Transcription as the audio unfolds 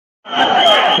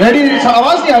Ready?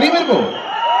 आवाज नहीं आ रही मेरे को?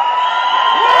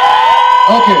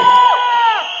 ओके,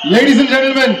 लेडीज एंड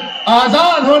जेंटलमैन,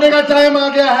 आजाद होने का टाइम आ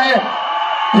गया है.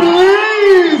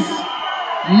 Please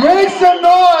make some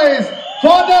noise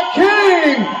for the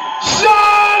king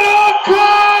Shahrukh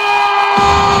Khan.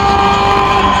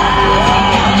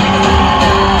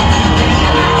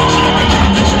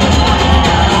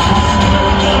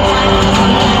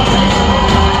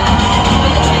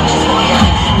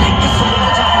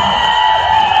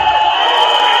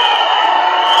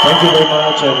 Thank you very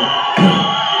much, and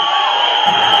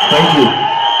thank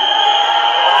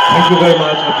you very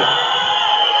much.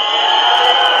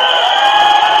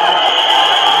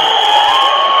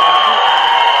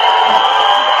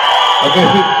 Okay,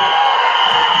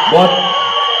 बहुत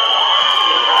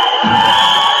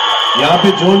यहाँ पे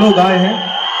जो लोग आए हैं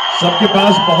सबके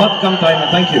पास बहुत कम टाइम है.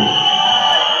 Thank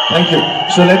you.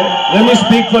 So let me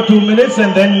speak for 2 minutes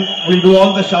and then we'll do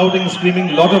all the shouting,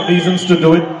 screaming. Lot of reasons to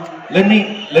do it.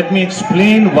 Let me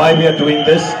explain why we are doing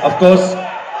this. Of course,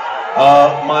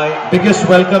 my biggest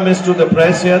welcome is to the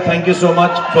press here. Thank you so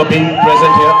much for being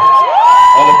present here,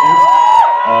 all of you.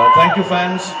 Thank you,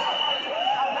 fans.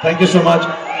 Thank you so much.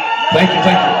 Thank you.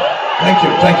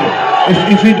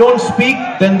 If we don't speak,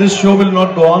 then this show will not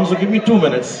go on. So give me 2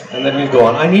 minutes and then we'll go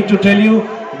on. I need to tell you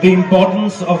the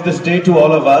importance of this day to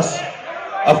all of us.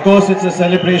 Of course, it's a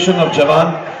celebration of JAWAN.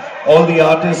 All the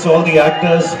artists, all the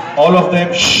actors, all of them.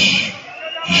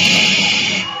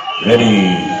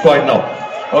 Ready? Quiet now.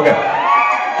 Okay.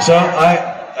 So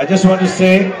I just want to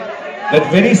say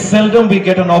that very seldom we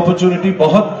get an opportunity.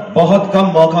 बहुत कम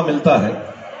मौका मिलता है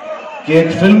कि एक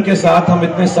film के साथ हम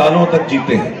इतने सालों तक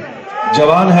जीते हैं.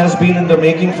 JAWAN has been in the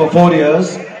making for 4 years,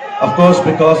 of course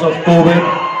because of COVID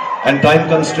and time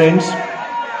constraints.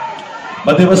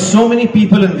 But there were so many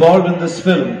people involved in this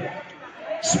film,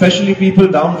 especially people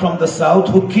down from the south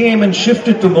who came and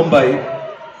shifted to Mumbai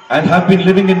and have been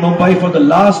living in Mumbai for the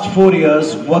last 4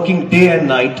 years, working day and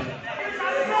night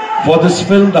for this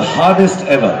film, the hardest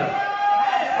ever.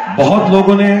 बहुत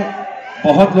लोगों ने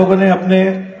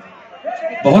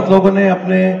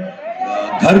अपने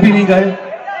घर भी नहीं गए.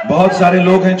 बहुत सारे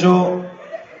लोग हैं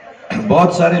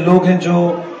जो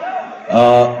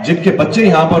जिनके बच्चे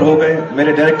यहाँ पर हो गए,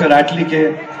 मेरे डायरेक्टर एटली के.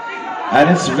 And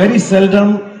it's very seldom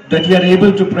that we are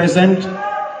able to present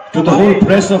to the whole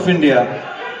press of India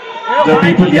the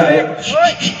people.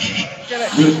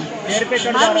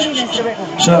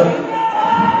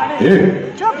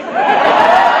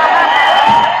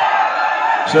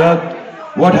 Sir,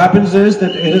 what happens is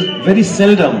that it is very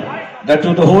seldom that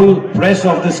to the whole press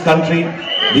of this country,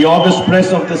 the august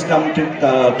press of this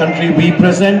country, we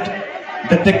present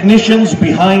the technicians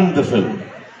behind the film.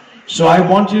 So I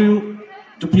want you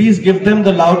to please give them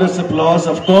the loudest applause.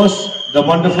 Of course, the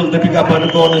wonderful Deepika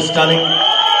Padukone is stunning.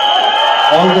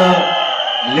 All the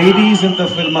ladies in the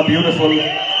film are beautiful.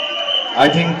 I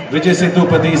think Vijay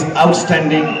Sethupathi is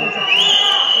outstanding.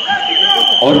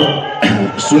 और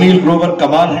सुनील ग्रोवर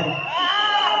कमाल है.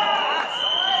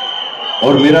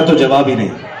 और मेरा तो जवाब ही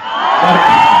नहीं.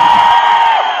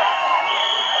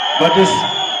 But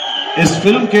इस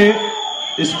film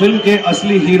के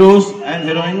असली हीरोज एंड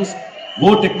हीरोइंस वो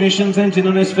टेक्नीशियंस हैं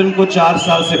जिन्होंने इस फिल्म को 4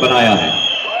 साल से बनाया है.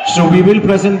 So we will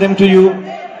present them to you.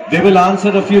 They will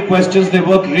answer a few questions. They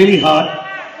work really hard.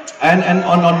 And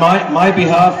on my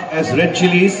behalf as Red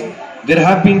Chilies, there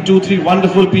have been 2-3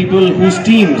 wonderful people whose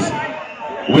teams,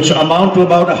 which amount to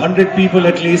about 100 people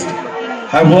at least,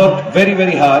 have worked very,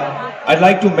 very hard. I'd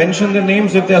like to mention their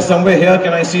names if they are somewhere here.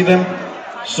 Can I see them?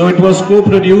 So it was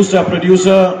co-produced. Our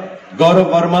producer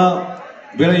Gaurav Verma.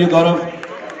 Where are you, Gaurav?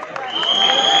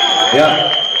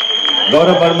 Yeah,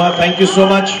 Gaurav Verma, thank you so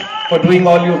much for doing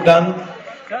all you've done.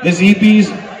 His EPs,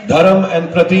 Dharam and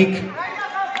Pratik,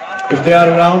 if they are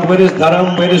around, where is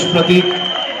Dharam, where is Pratik?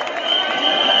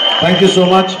 Thank you so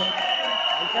much.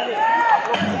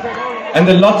 And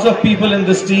there are lots of people in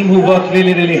this team who work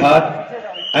really, really hard.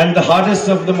 And the hardest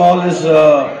of them all is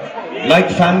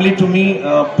like family to me,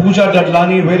 Pooja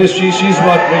Dadlani. Where is she? She's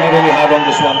worked really, really hard on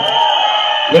this one.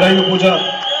 Where are you, Pooja?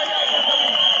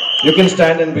 You can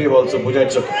stand and wave also, Pooja,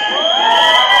 it's okay.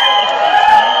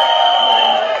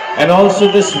 And also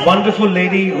this wonderful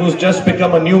lady who's just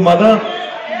become a new mother,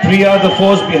 Priya, the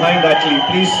force behind Atli.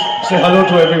 Please say hello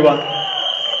to everyone.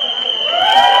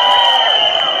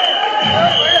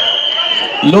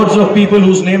 Loads of people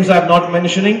whose names I'm not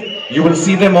mentioning. You will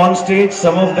see them on stage,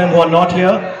 some of them who are not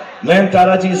here.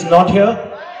 Nayanthara ji is not here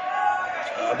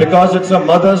because it's a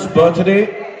mother's birthday.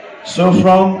 So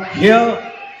from here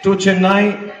to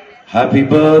Chennai, happy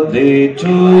birthday to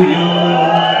you,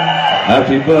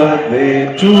 happy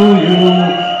birthday to you,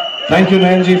 Thank you,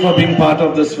 Nayanji, for being part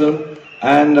of this film.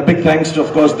 And a big thanks to,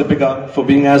 of course, Deepika for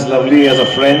being as lovely as a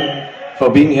friend, for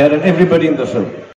being here, and everybody in the film.